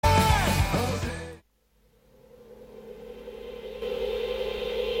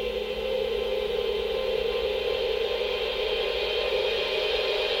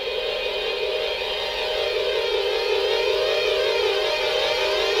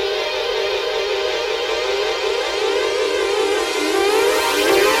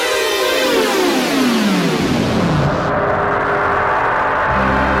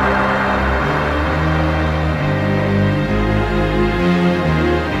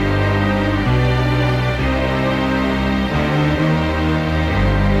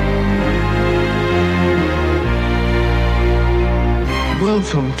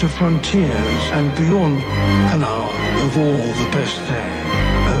to frontiers and beyond an hour of all the best there.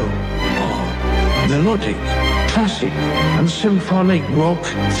 Melodic, classic and symphonic rock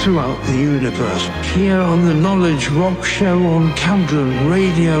throughout the universe. Here on the Knowledge Rock Show on Camden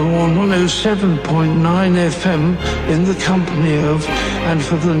Radio on 107.9 FM in the company of, and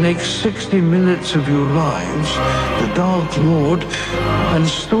for the next 60 minutes of your lives, the Dark Lord and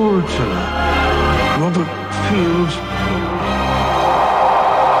storyteller, Robert Fields.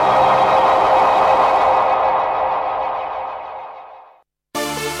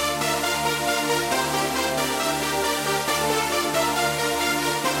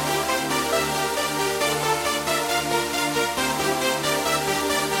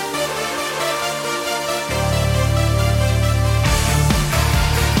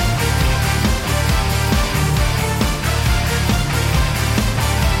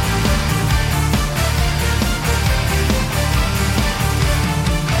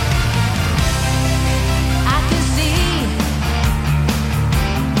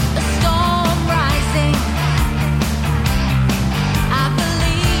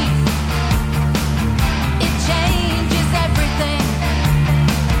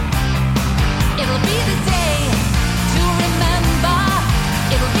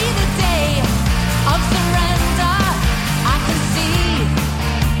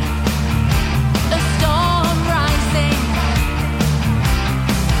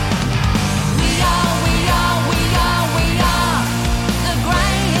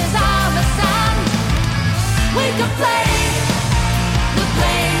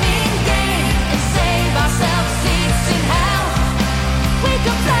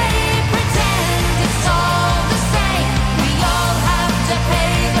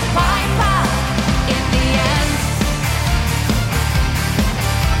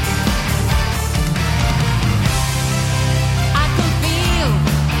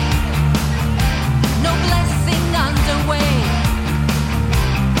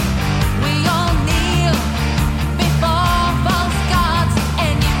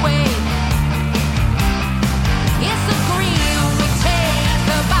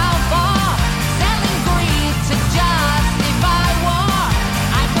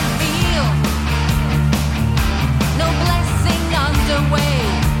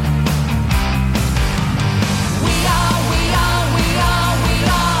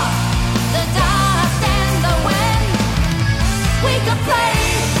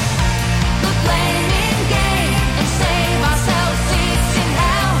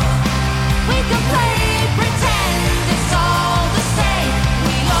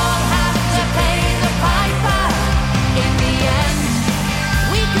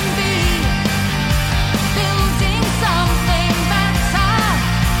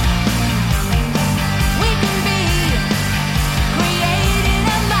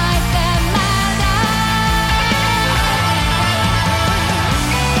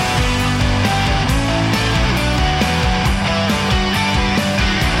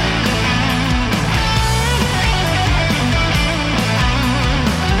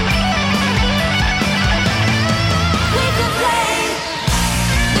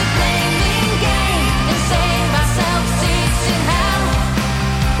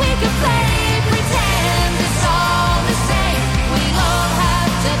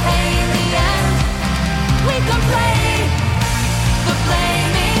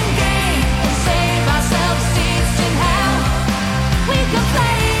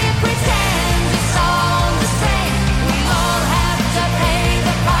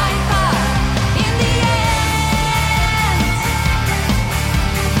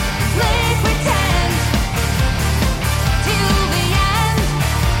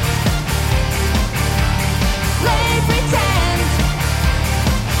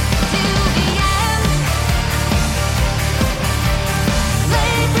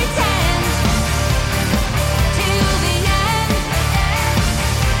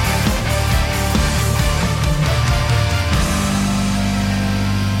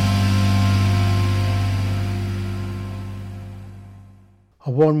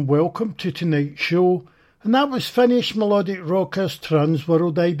 warm welcome to tonight's show, and that was Finnish melodic rockers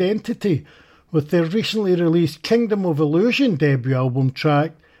Transworld Identity with their recently released Kingdom of Illusion debut album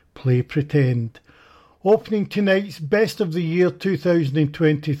track Play Pretend. Opening tonight's Best of the Year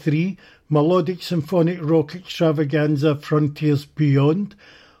 2023 melodic symphonic rock extravaganza Frontiers Beyond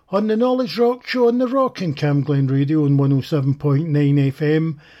on the Knowledge Rock Show on the Rock and Camglen Radio on 107.9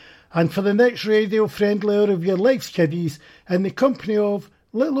 FM, and for the next radio friendly hour of your life's kiddies in the company of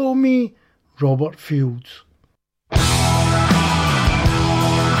little old me, Robert Fields.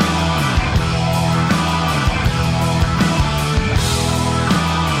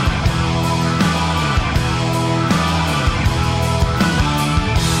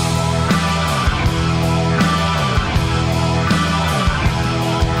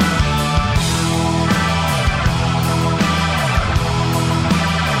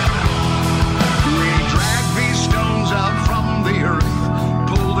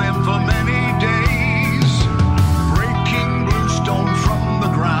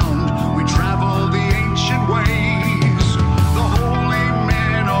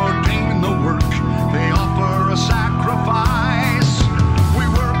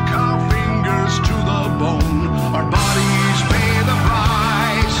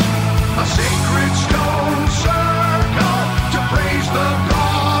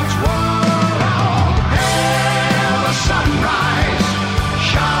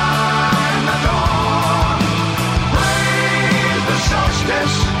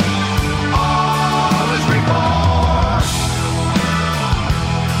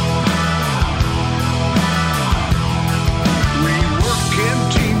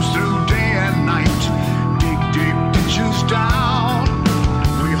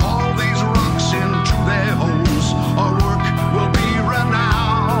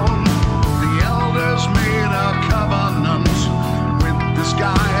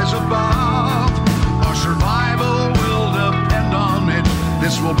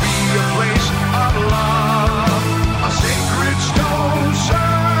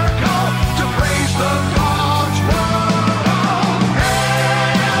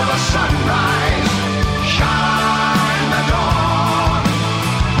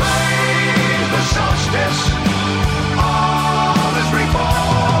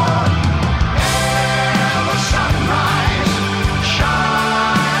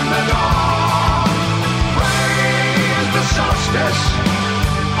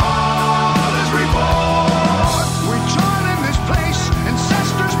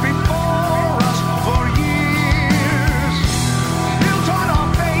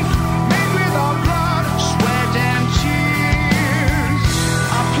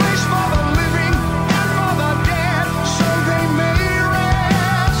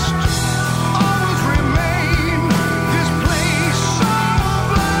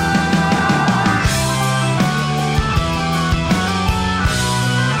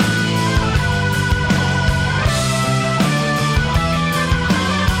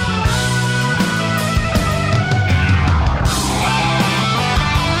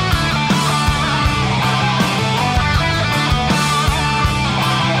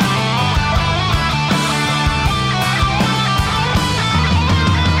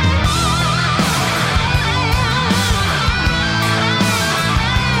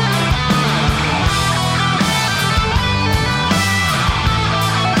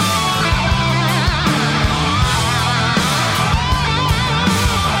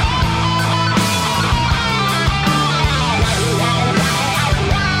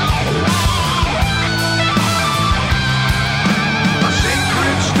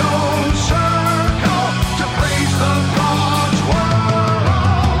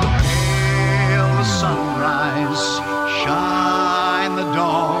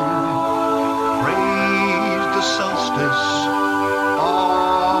 solstice,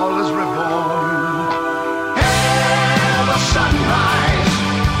 all is reborn. Hail the sunrise,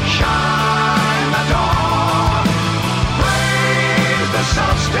 shine the dawn. Praise the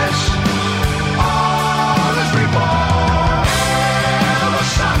solstice, all is reborn. Hail the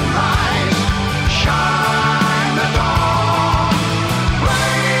sunrise, shine the dawn.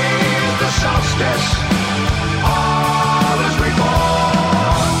 Praise the solstice, all is reborn.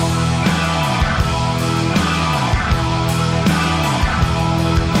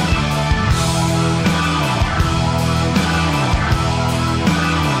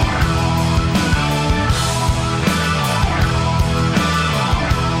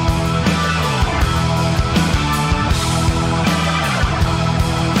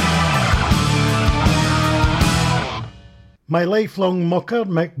 My lifelong mucker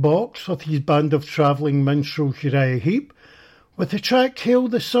Mick Box with his band of travelling minstrels Uriah Heep with the track Hail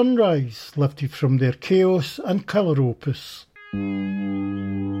the Sunrise, lifted from their Chaos and Colour opus.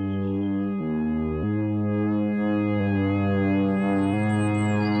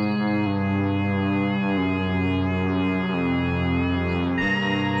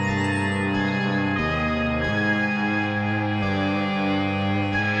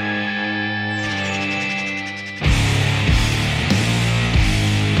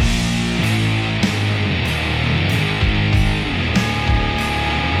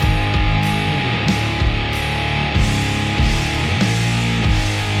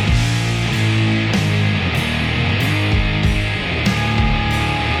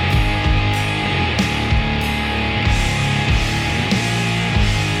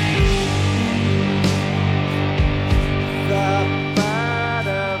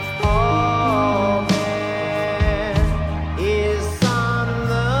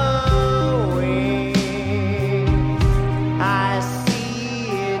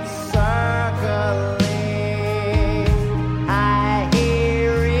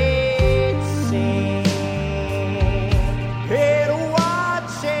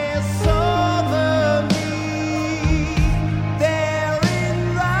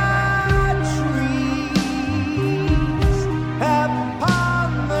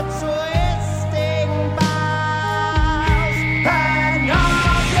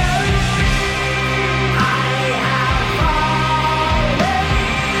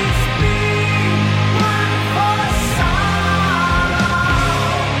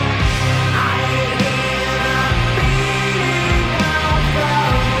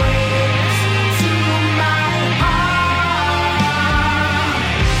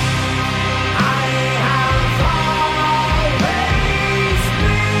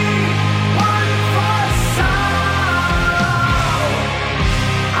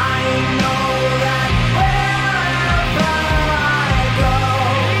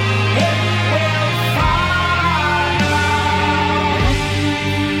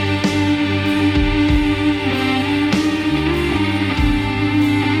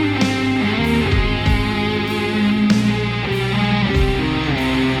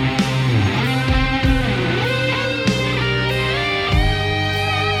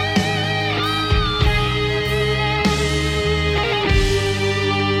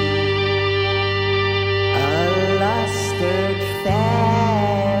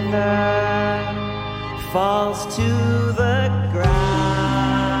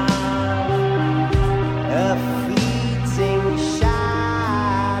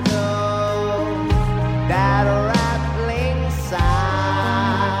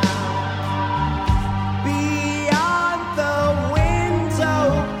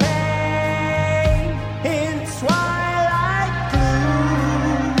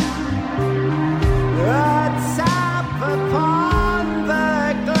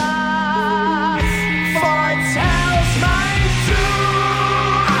 Tells my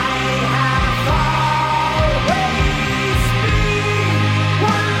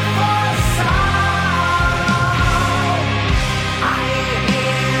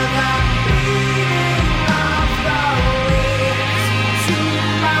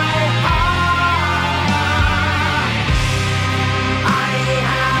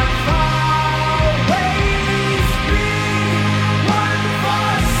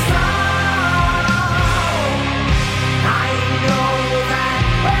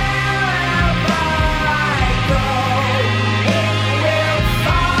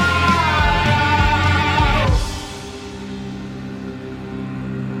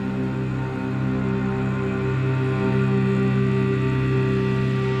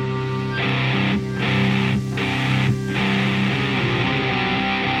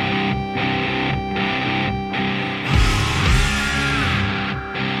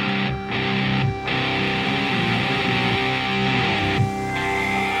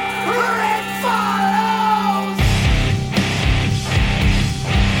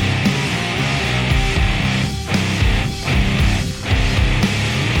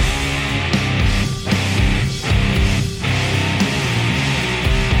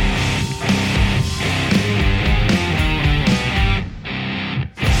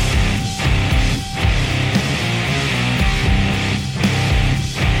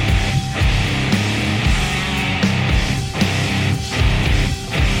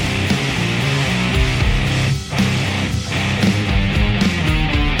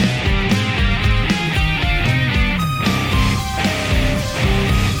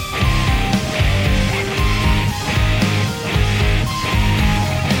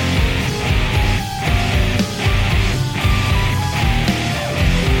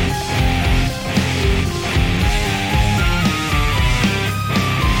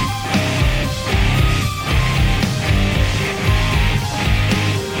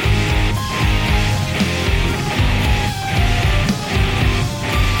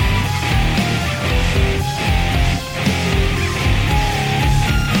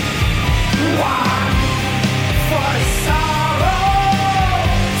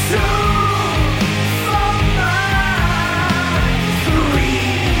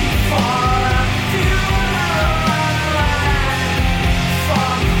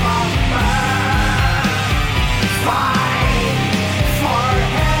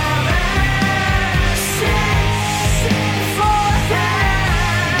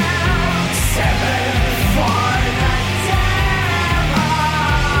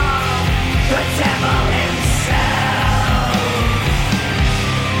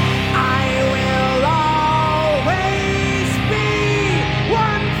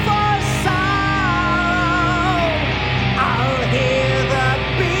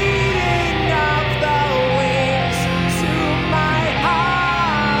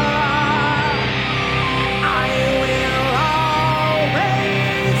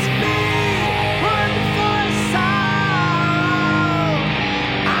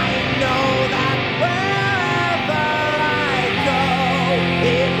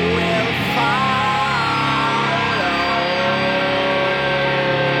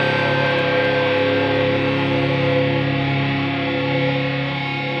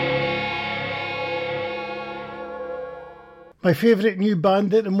My favourite new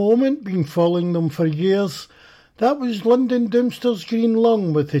band at the moment, been following them for years. That was London Doomster's Green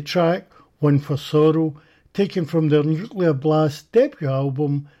Lung with the track One for Sorrow, taken from their Nuclear Blast debut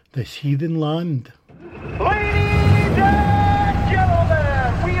album, This Heathen Land. Ladies and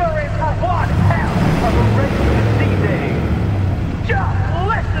gentlemen, we are in for one hell of a race to D-Day. Just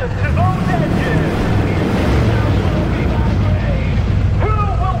listen to those engines. Who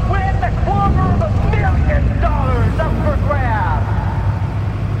will win the $250,000 up for grabs?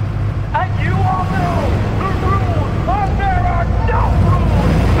 And you all know the rules are there are no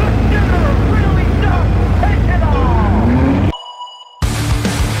rules. The shooter really does take it all.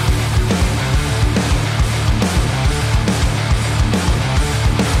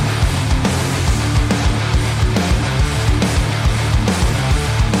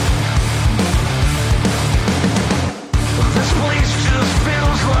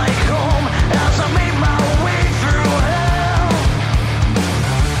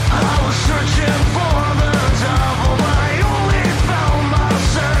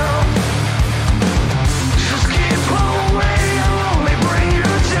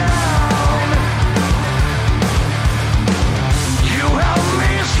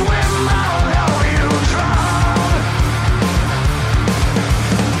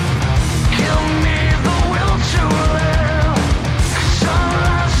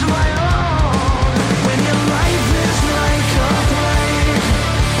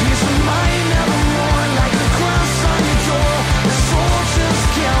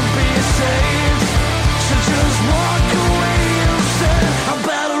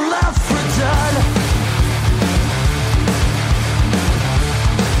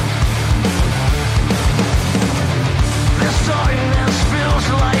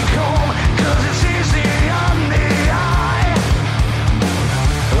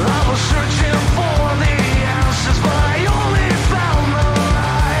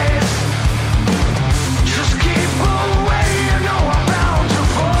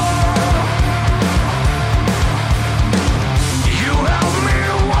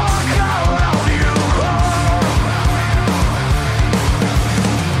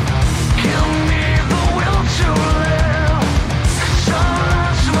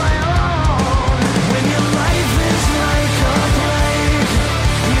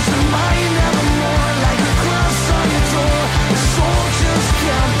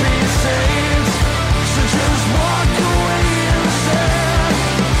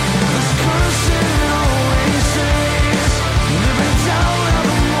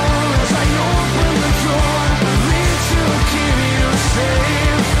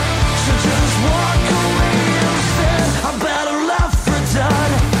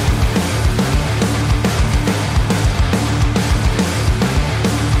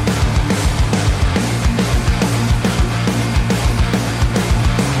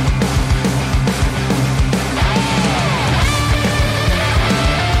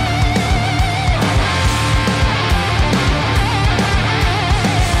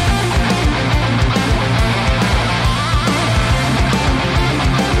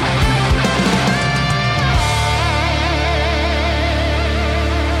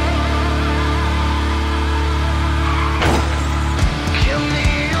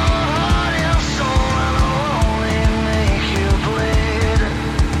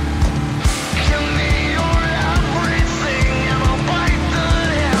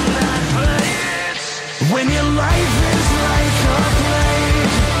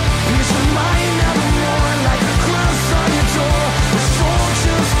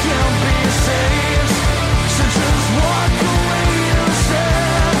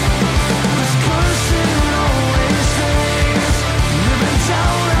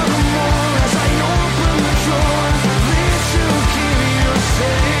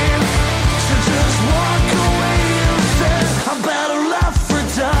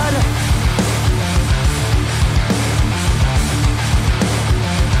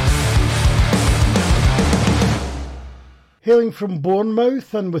 Hailing from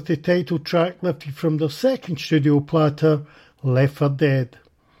Bournemouth and with the title track lifted from their second studio platter, Left for Dead.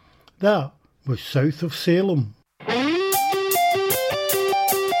 That was South of Salem.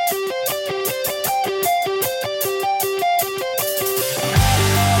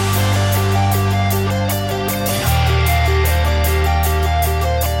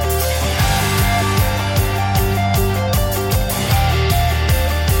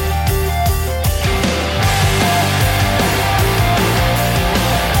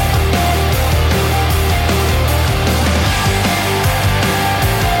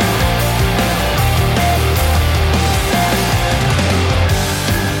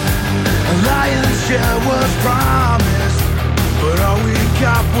 Was promised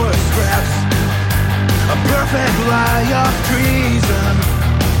perfect lie of treason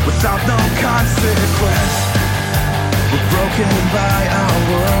without no consequence. We're broken by our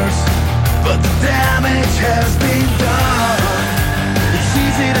words, but the damage has been done. It's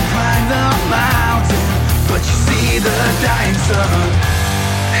easy to climb the mountain, but you see the dying sun.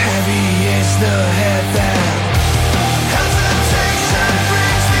 Heavy is the head that hesitation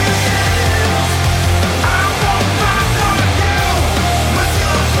brings the end. I won't fight for you. With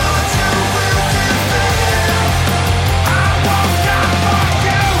your blood you will defend. I won't die for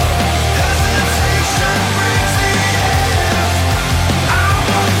you. Hesitation brings the end. I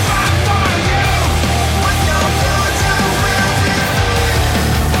won't fight for you. With your blood you will defend.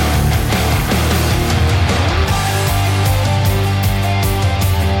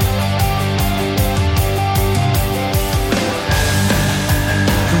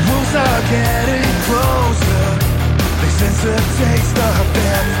 The wolves are getting closer. They sense a taste of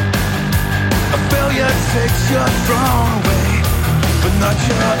death. A failure takes your throne away, but not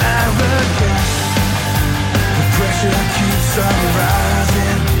your arrogance. The pressure keeps on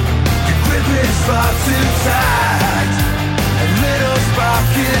rising. Your grip is far too tight. A little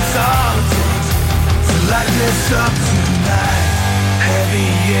spark is all it takes to light this up tonight.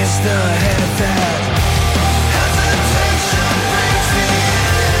 Heavy is the head that hesitation brings the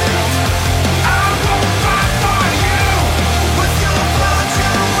end. I won't fight for you. With your blood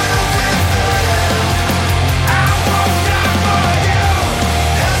you will defend. I won't die for you.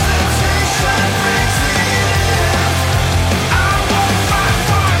 Hesitation brings the end. I won't fight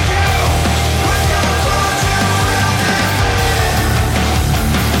for you. With your blood you will defend.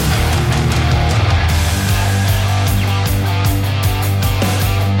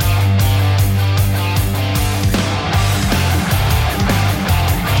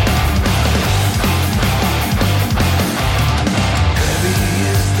 Heavy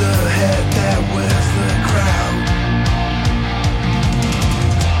is the head that wears the crown.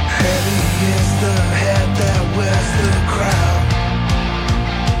 Heavy is the head that wears the crown.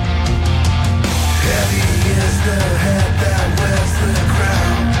 Heavy is the head that wears the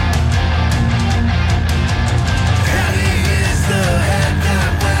crown. Heavy is the head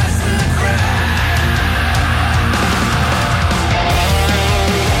that wears the crown.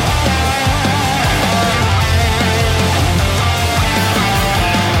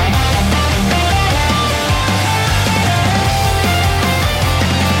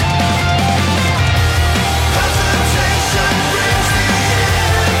 Hesitation brings the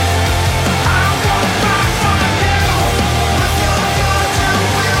end. I won't fight for you. With your blood you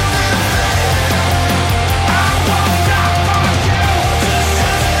will defend. I won't die for you. Just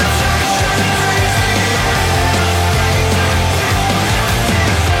hesitation brings the end.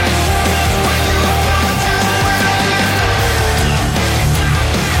 With your blood you will defend.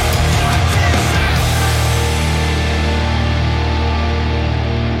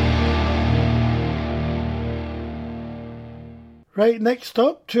 Right, next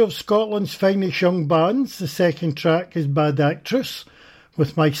up, two of Scotland's finest young bands. The second track is Bad Actress,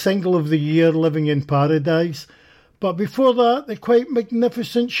 with my single of the year, Living in Paradise. But before that, the quite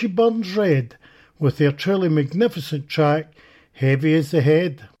magnificent She Burns Red, with their truly magnificent track, Heavy as the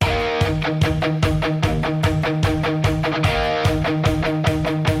Head.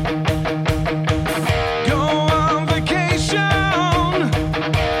 Go on vacation.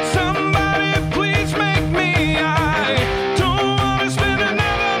 Somebody please make me. I don't want to spend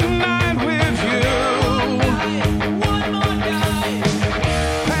another night with you.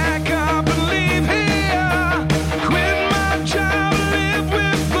 Pack up and leave here. Quit my job, live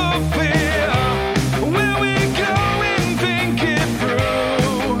with the fear. Where we go and think it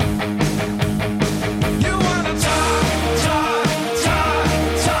through.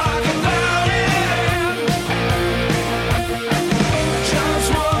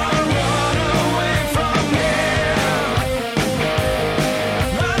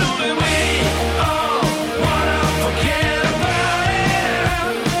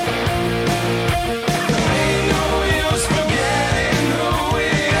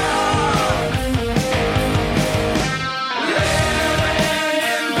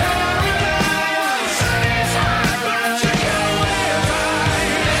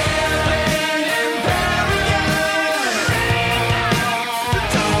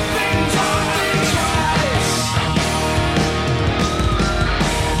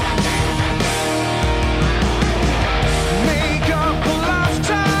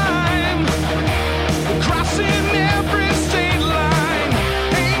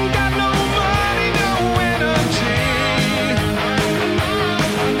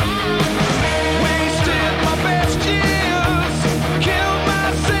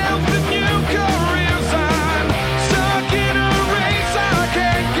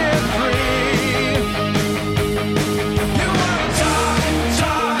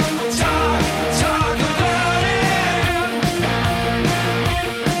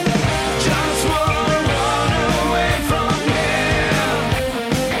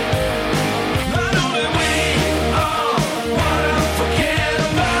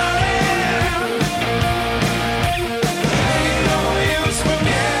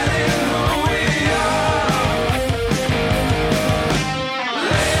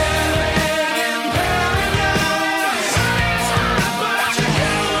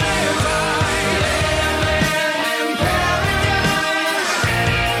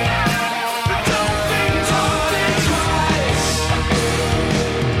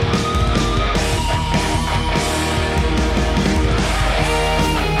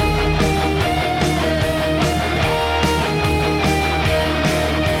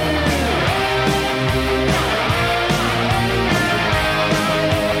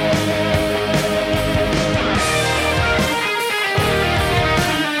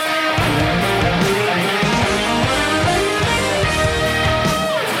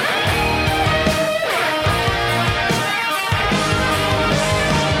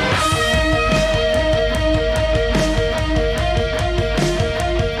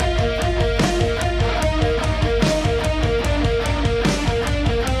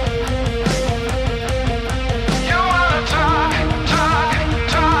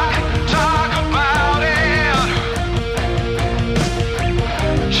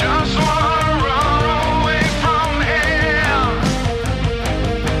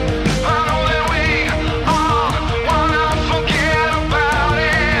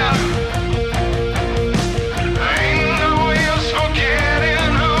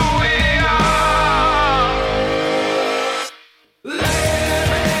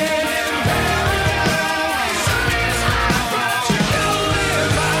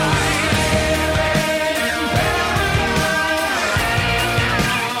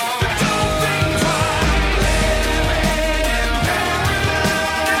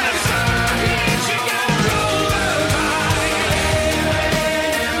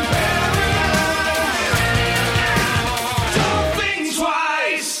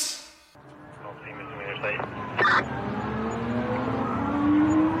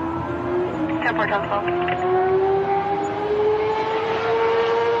 Airport Hotel.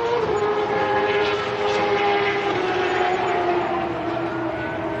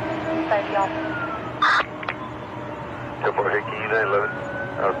 Airport Hickey 911,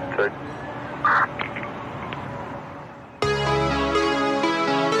 outside.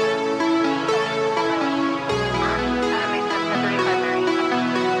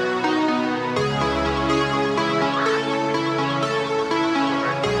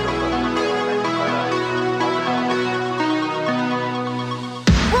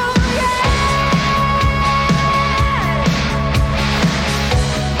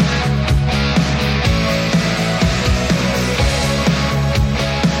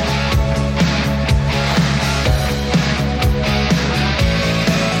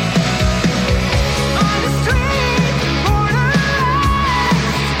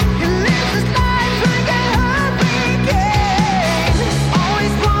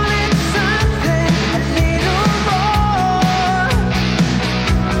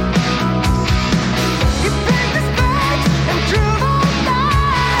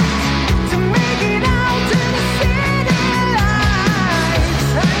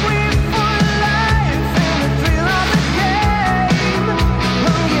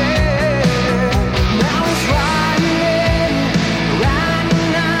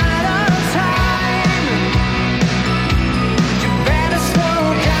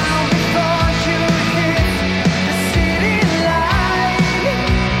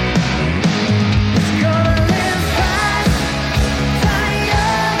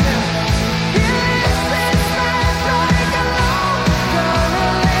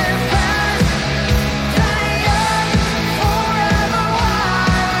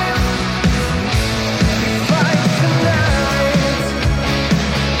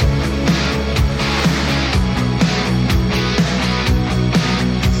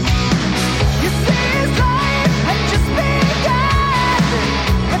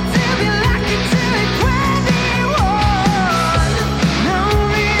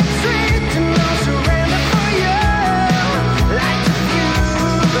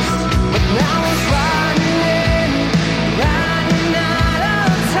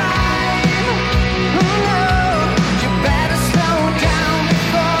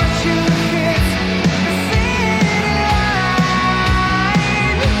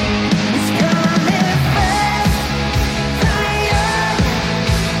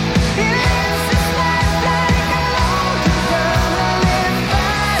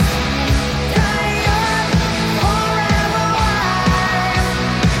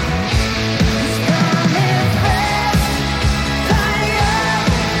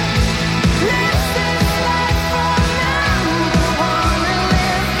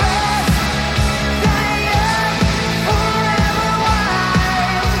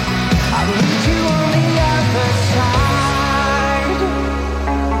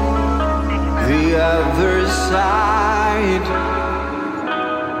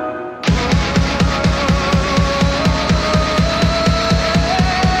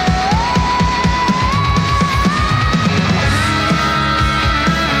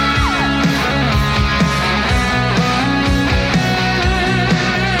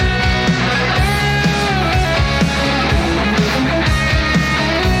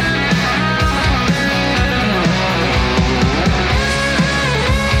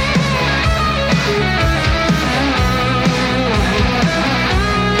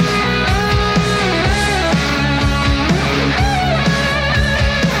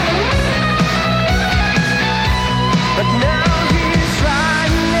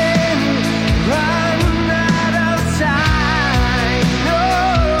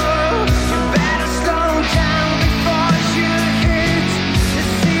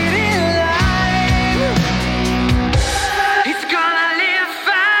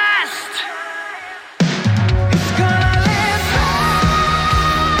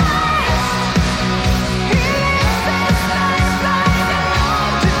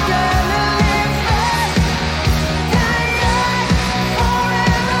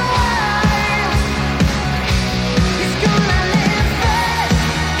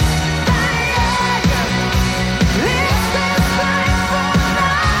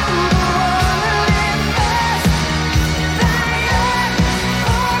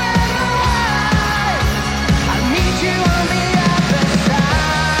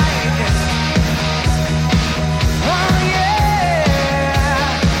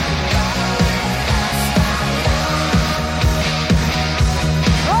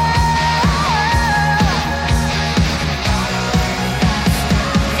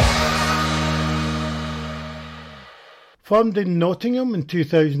 Formed in Nottingham in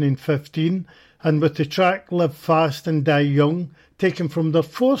 2015, and with the track Live Fast and Die Young, taken from their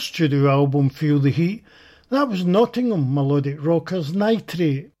fourth studio album Feel the Heat, that was Nottingham Melodic Rockers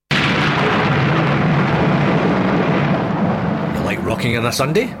Nitrate. You like rocking on a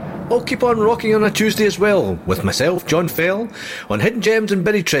Sunday? Well, keep on rocking on a Tuesday as well, with myself, John Fell, on Hidden Gems and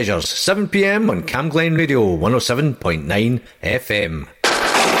Buried Treasures, 7pm on Camglen Radio 107.9 FM.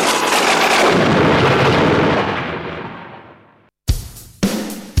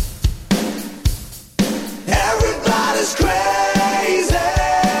 Everybody's crazy.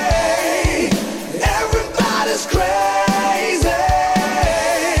 Everybody's crazy.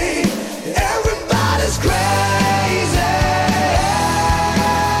 Everybody's crazy.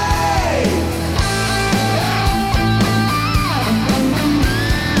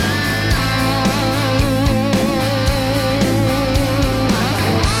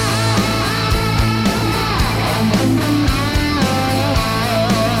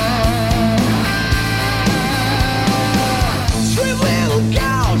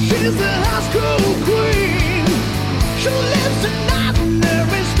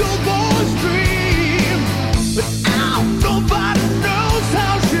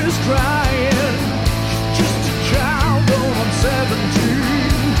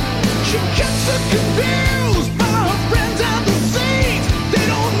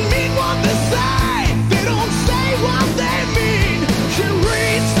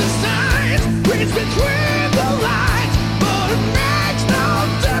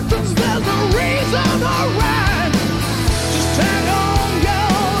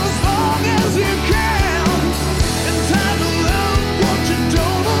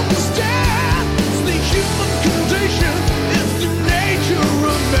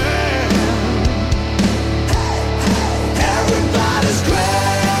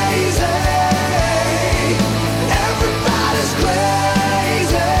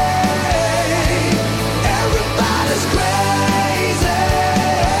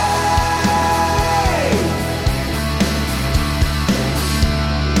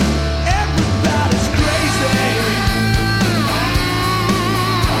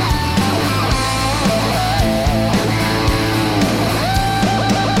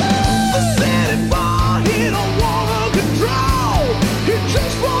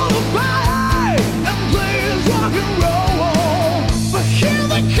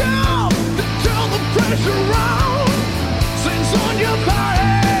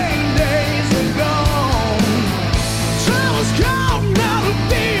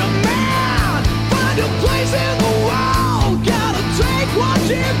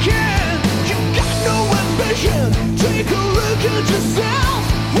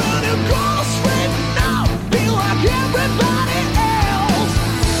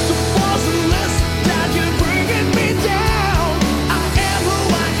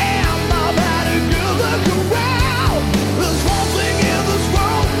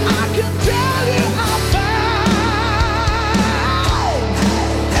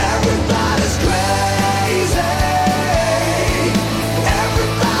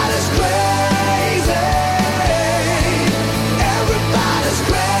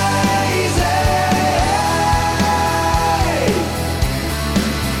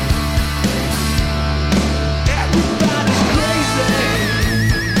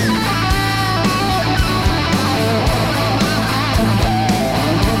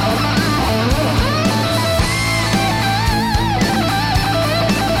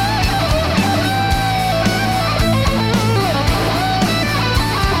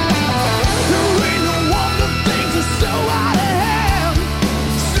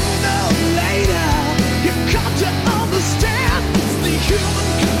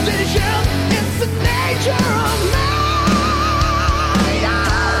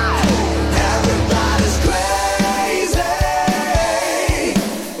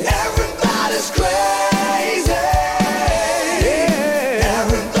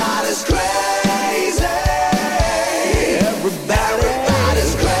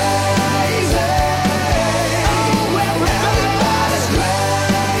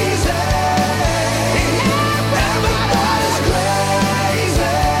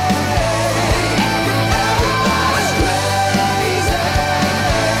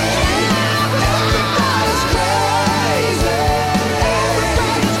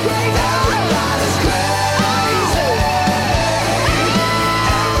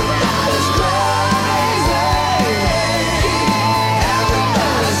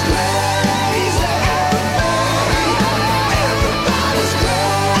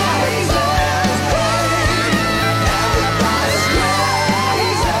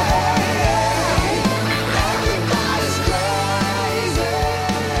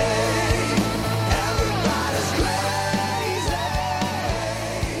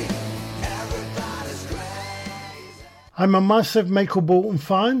 I'm a massive Michael Bolton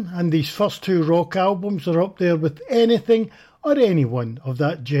fan, and these first two rock albums are up there with anything or anyone of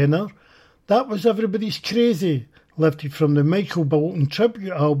that genre. That was Everybody's Crazy, lifted from the Michael Bolton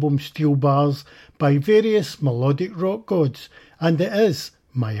tribute album Steel Bars by various melodic rock gods, and it is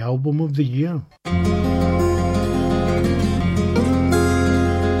my album of the year.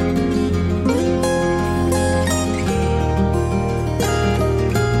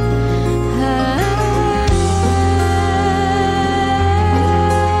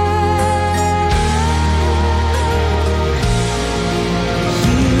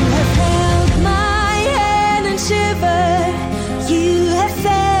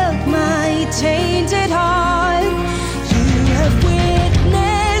 Tainted heart, you have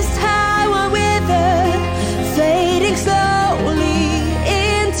witnessed how I wither, fading slowly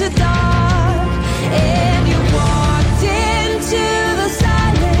into dark. And you walked into the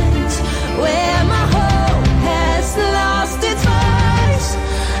silence where my hope has lost its voice.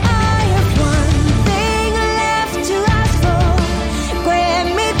 I have one thing left to ask for.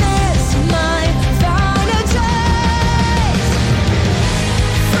 Grant me this, my final choice.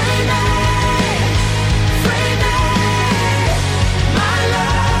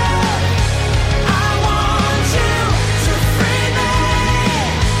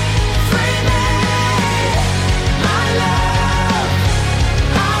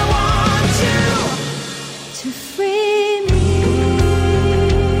 Free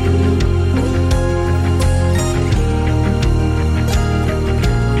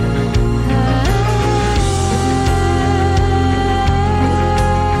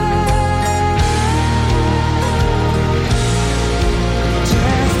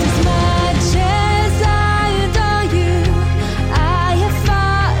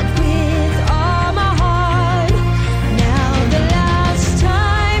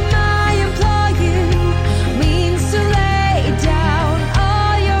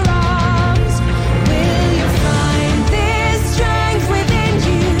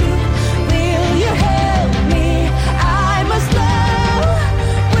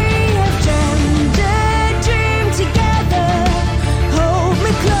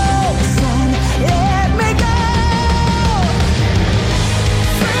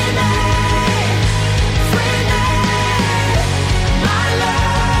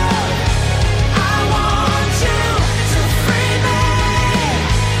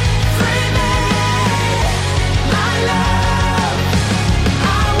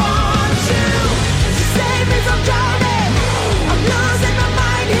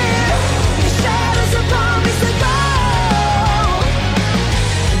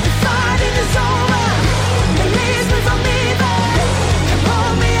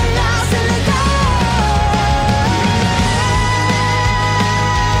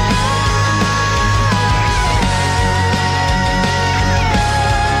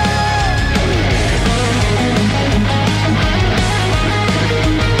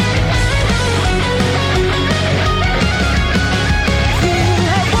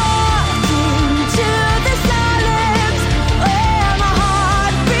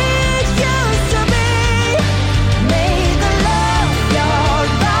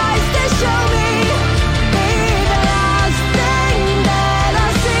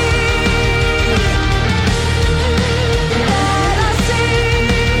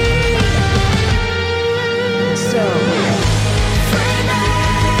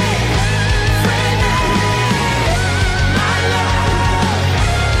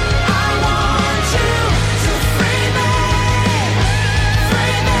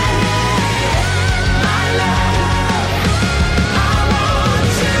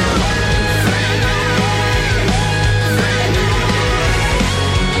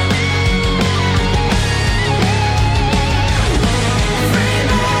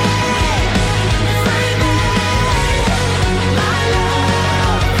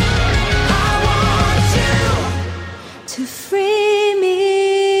me.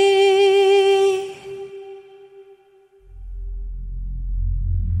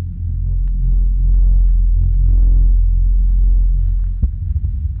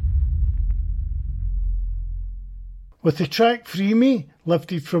 With the track Free Me,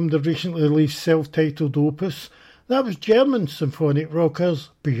 lifted from the recently released self-titled opus, that was German symphonic rockers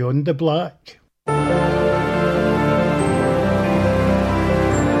Beyond the Black.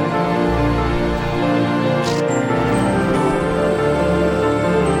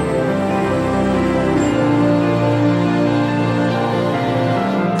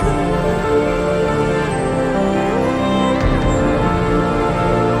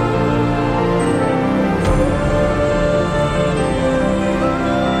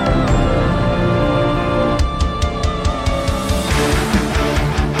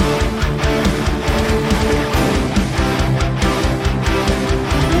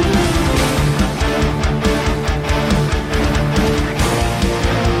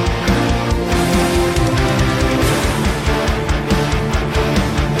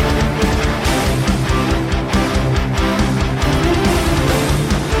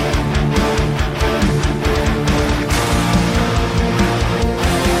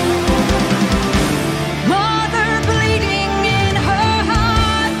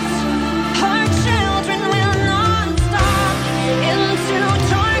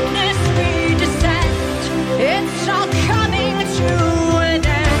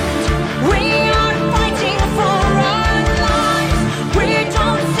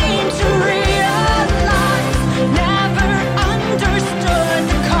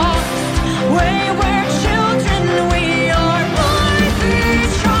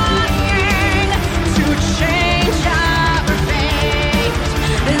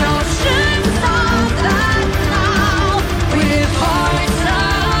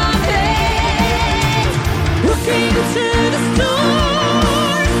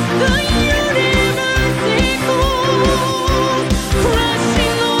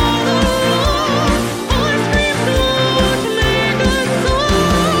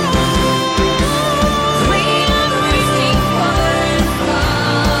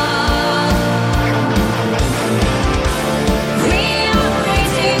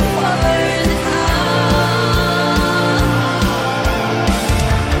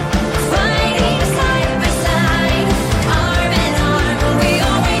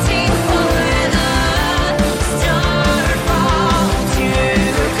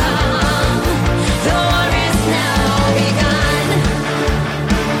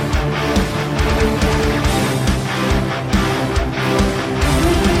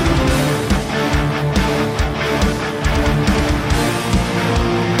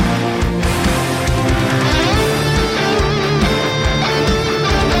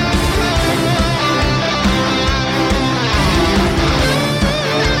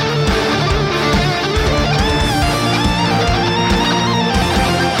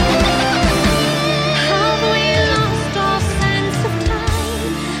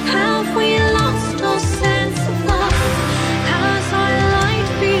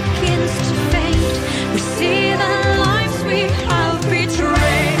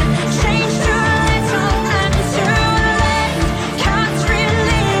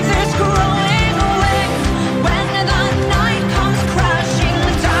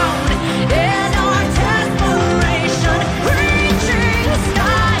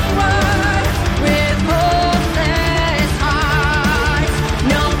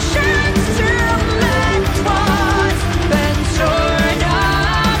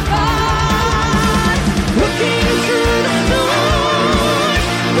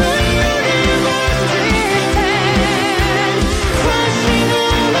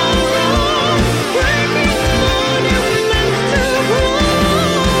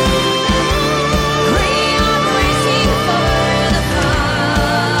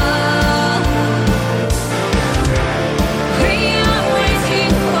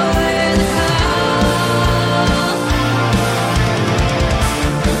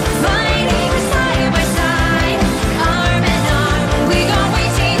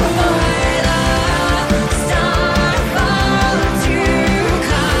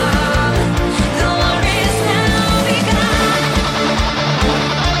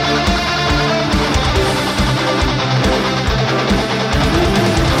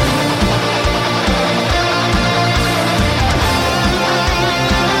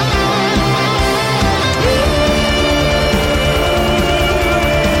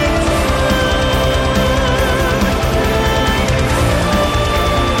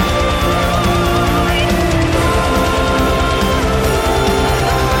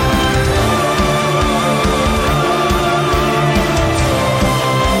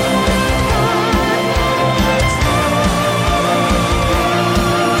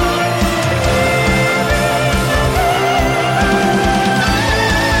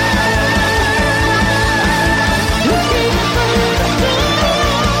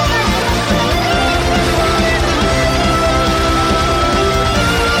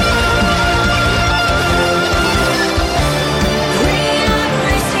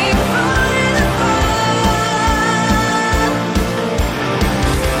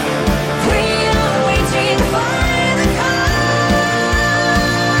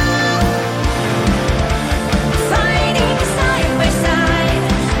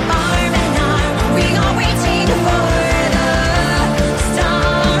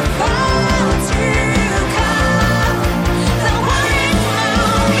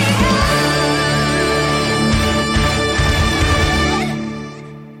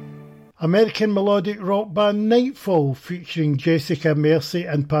 American melodic rock band Nightfall featuring Jessica Mercy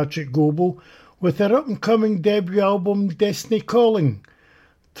and Patrick Goebel with their up-and-coming debut album Destiny Calling,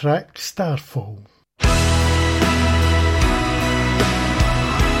 track Starfall.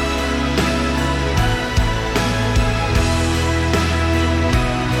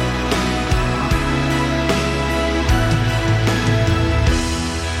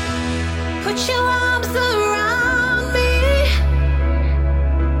 Put your arms around me.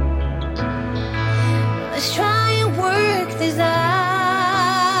 Let's try and work this out.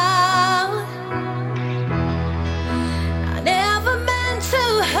 I never meant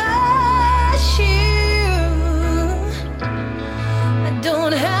to hurt you. I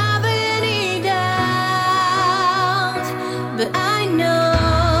don't have any doubt, but I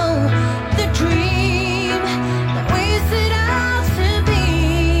know the dream that we set out to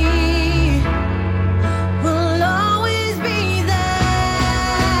be will always be there.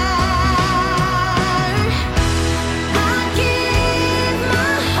 I give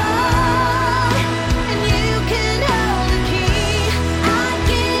my heart, and you can hold the key. I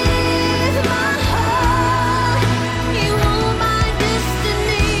give my heart, you hold my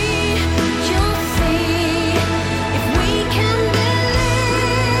destiny. You'll see if we can believe.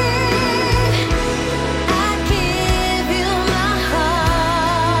 I give you my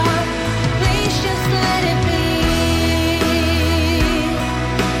heart, please just let it be.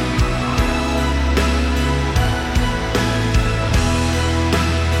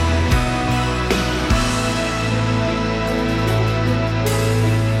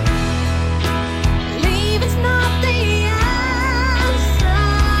 Leave is not the answer.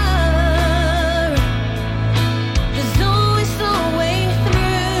 There's always a way through.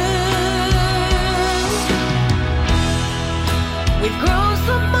 We've grown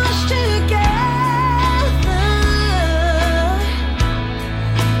so much together.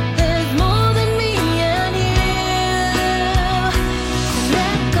 There's more than me and you.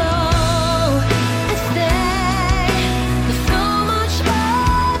 Let go and stay. There's so much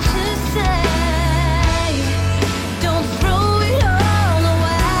more to say. Don't throw it all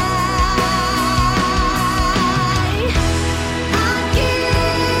away. I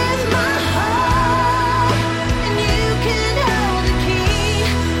give my heart, and you can hold the key.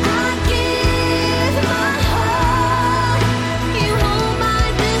 I give my heart, you hold my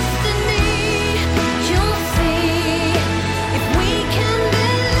destiny. You'll see if we can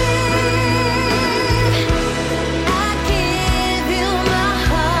believe. I give you my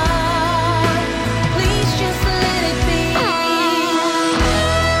heart, please just let it be.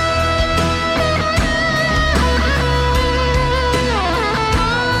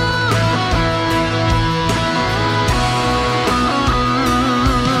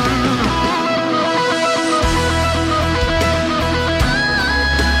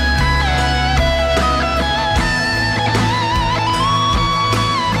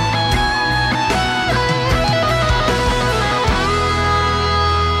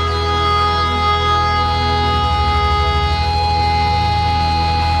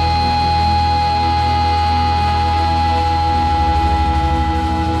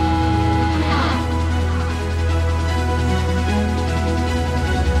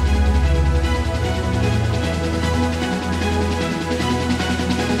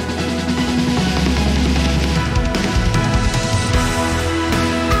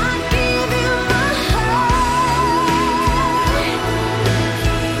 I give you my heart.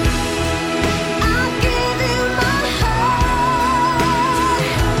 I give you my heart.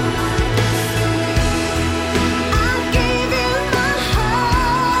 I give you my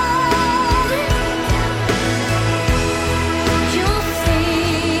heart. You'll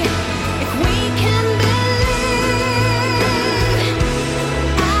see if we can believe.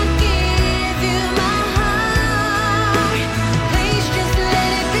 I give you my heart, please just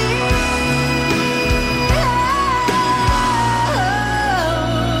let it be.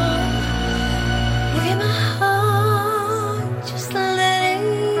 Give you my heart, just let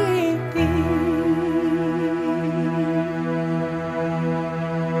it be.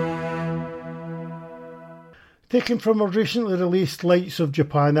 Taken from a recently released Lights of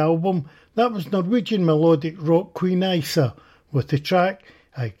Japan album, that was Norwegian melodic rock queen Isa with the track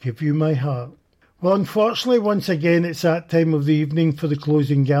I Give You My Heart. Well, unfortunately, once again, it's that time of the evening for the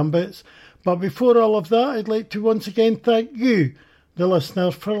closing gambits. But before all of that, I'd like to once again thank you, the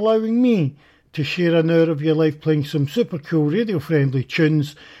listeners, for allowing me to share an hour of your life playing some super cool radio-friendly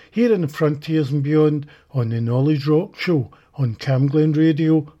tunes here in the Frontiers and Beyond on the Knowledge Rock Show on Camglen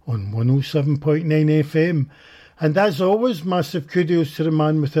Radio on 107.9 FM. And as always, massive kudos to the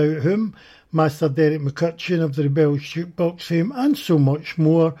man without whom, Master Derek McCutcheon of the Rebels Jukebox fame, and so much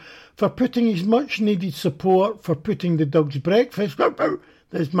more, for putting his much needed support, for putting the Doug's Breakfast,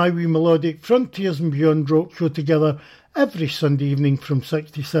 that's my wee melodic Frontiers and Beyond rock show together every Sunday evening from 6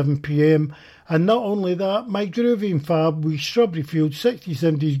 to 7 p.m. And not only that, my groovy and fab wee Strawberry Field 60s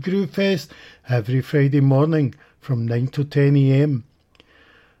Indies Groove Fest every Friday morning from 9 to 10 a.m.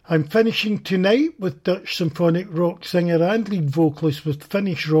 I'm finishing tonight with Dutch symphonic rock singer and lead vocalist with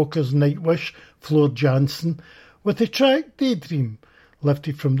Finnish rockers Nightwish, Floor Jansen, with the track Daydream,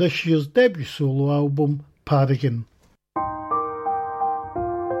 lifted from this year's debut solo album, Paragon.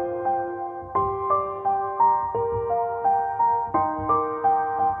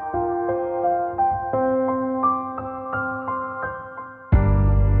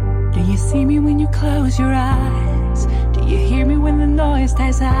 Do you see me when you close your eyes? Do you hear me when the noise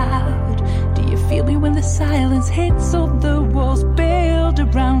dies out? Do you feel me when the silence hits all the walls build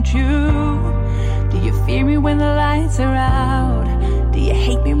around you? Do you fear me when the lights are out? Do you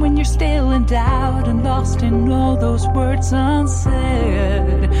hate me when you're still in doubt and lost in all those words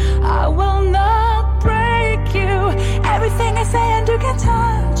unsaid? I will not break you. Everything I say and do can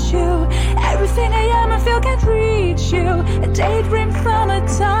touch you. Everything I am and feel can't reach you. A daydream from a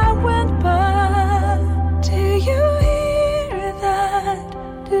time went by. Do you hear that?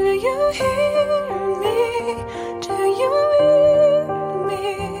 Do you hear me? Do you hear me?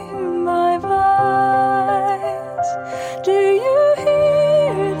 My voice. Do you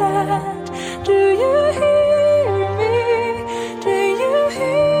hear that? Do you hear me? Do you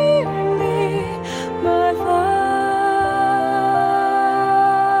hear me? My voice.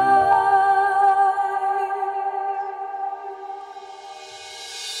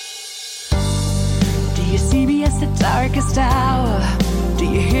 Do you see me as the darkest hour? Do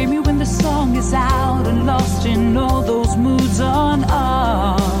you hear me when the song is out and lost in all those moods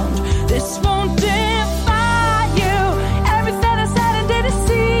unarmed? This won't defy you. Everything I said and didn't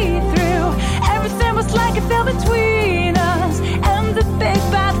see through. Everything was like it fell between us and the big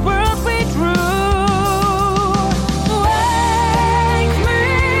bad world we drew. Wake me.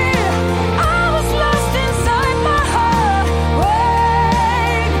 I was lost inside my heart.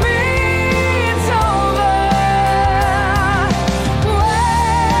 Wake me. It's over.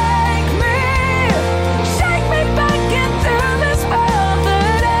 Wake me. Shake me back into this world. The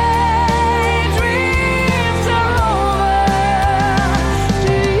daydreams are over.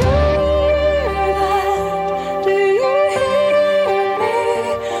 Do you hear that? Do you hear me?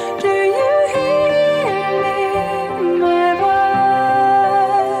 Do you hear me? My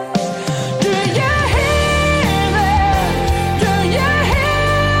voice. Do you hear that? Do you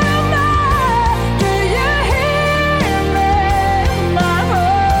hear me? Do you hear me? My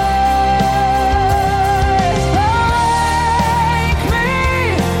voice. Wake me.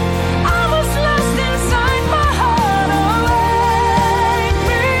 I was lost inside my heart. Wake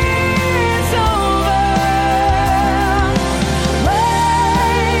me. It's over.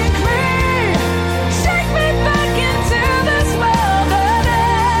 Wake me. Shake me back into this world. The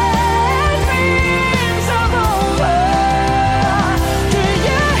daydreams are over. Do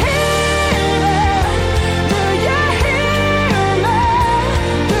you hear that? Do you hear me?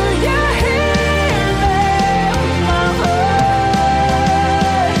 Do you hear me? My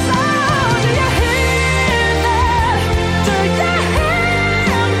voice. Oh, do you hear that? Do you hear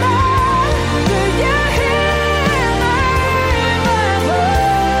me? Do you hear my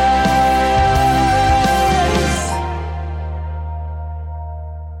voice?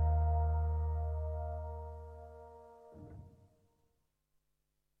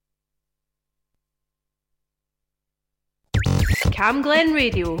 Cam Glen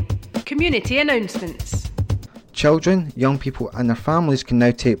Radio. Community announcements. Children, young people and their families can now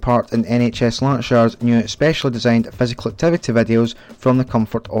take part in NHS Lanarkshire's new specially designed physical activity videos from the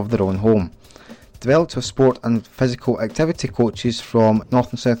comfort of their own home. Developed with sport and physical activity coaches from North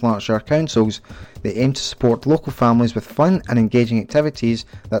and South Lanarkshire councils, they aim to support local families with fun and engaging activities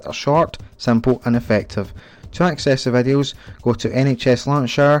that are short, simple and effective. To access the videos, go to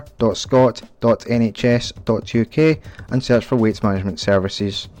nhslanarkshire.scot.nhs.uk and search for Weights Management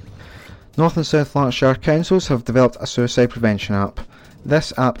Services. North and South Lanarkshire councils have developed a suicide prevention app.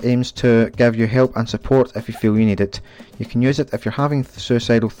 This app aims to give you help and support if you feel you need it. You can use it if you're having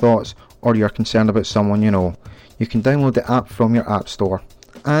suicidal thoughts or you're concerned about someone you know. You can download the app from your app store.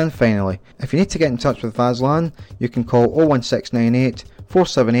 And finally, if you need to get in touch with Vaslan, you can call 01698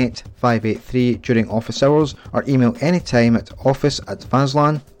 478 583 during office hours or email anytime at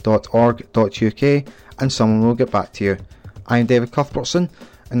office@vaslan.org.uk and someone will get back to you. I'm David Cuthbertson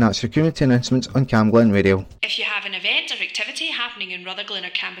and that's your community announcements on Cam Glen Radio. If you have an event or activity happening happening in Rutherglen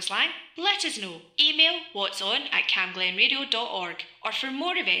or Cambuslang? Let us know. Email what'son@camglenradio.org, or for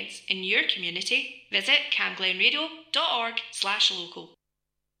more events in your community, visit camglenradio.org/local.